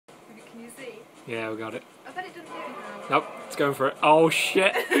Yeah, we got it. I bet it doesn't do it now. Nope, it's going for it. Oh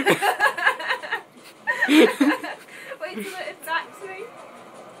shit! Wait till it attacks me.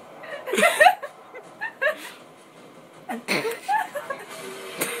 It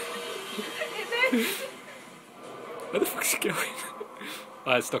did. Where the fuck's it going?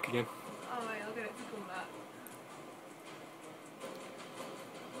 Oh, it's stuck again. Oh wait, I'll get it to come back.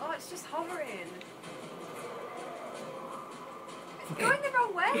 Oh, it's just hovering. It's going the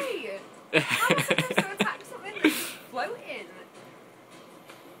wrong way. How am I supposed to attack something that's just floating?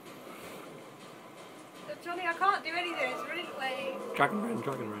 Johnny, I can't do anything. It's running away. Dragon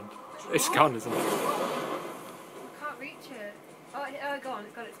Rend. It's gone, isn't it? I can't reach it. Oh, go on.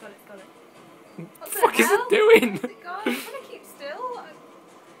 It's got it. What the fuck is it doing? Where's it gone? I'm trying to keep still.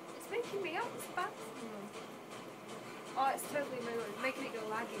 It's making me up. It's bad. Oh, it's totally making it go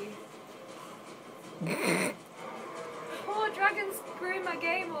laggy. Poor dragon's screwing my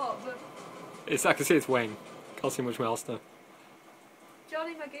game up. I can see its wing. Can't see much else though.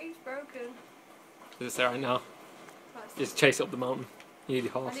 Johnny, my game's broken. Is it there right now? Just chase it up the mountain. You need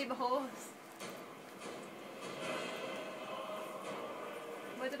your horse. I need my horse.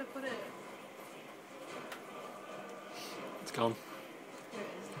 Where did I put it? It's gone. Here it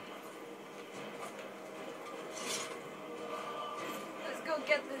is. Let's go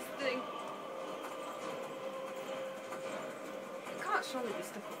get this thing. It can't surely be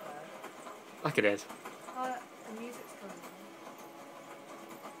stuck up there. Like it is. Oh, the music's going on.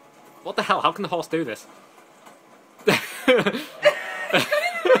 What the hell? How can the horse do this?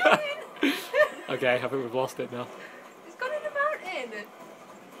 Okay, I think we've lost it now. It's gone in the mountain.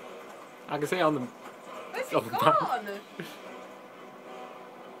 I can see it on the... Where's it on the gone?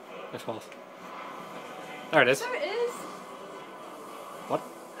 This horse. There it is. There it is. What?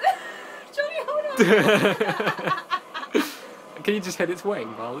 Johnny, hold on. Can you just hit its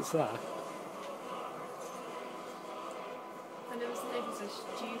wing while it's there? I never seen anything so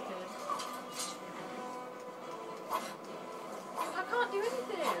stupid. I can't do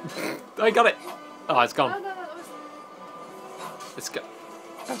anything. I got it! Oh, it's No, gone. that was... It's got...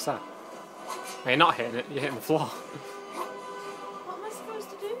 What's that? No, you're not hitting it, you're hitting the floor. What am I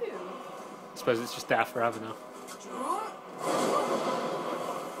supposed to do? I suppose it's just there forever now.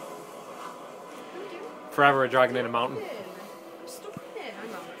 Forever a dragon in a mountain. I'm stuck in it.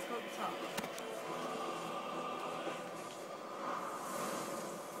 Hang on, let's go at the top.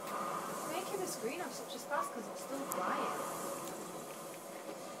 Making the screen have such a spaz because it's still flying.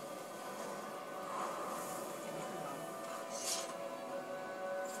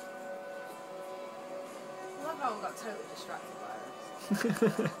 I love how I got totally distracted by this.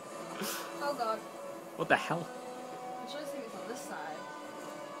 Oh god. What the hell? I'm sure think it's on this side.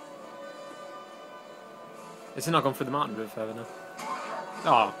 Is it not gone through the mountain a bit further now?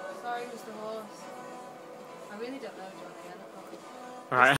 Oh. Sorry, Mr. Horse. I really don't know, Johnny. I don't know. Alright.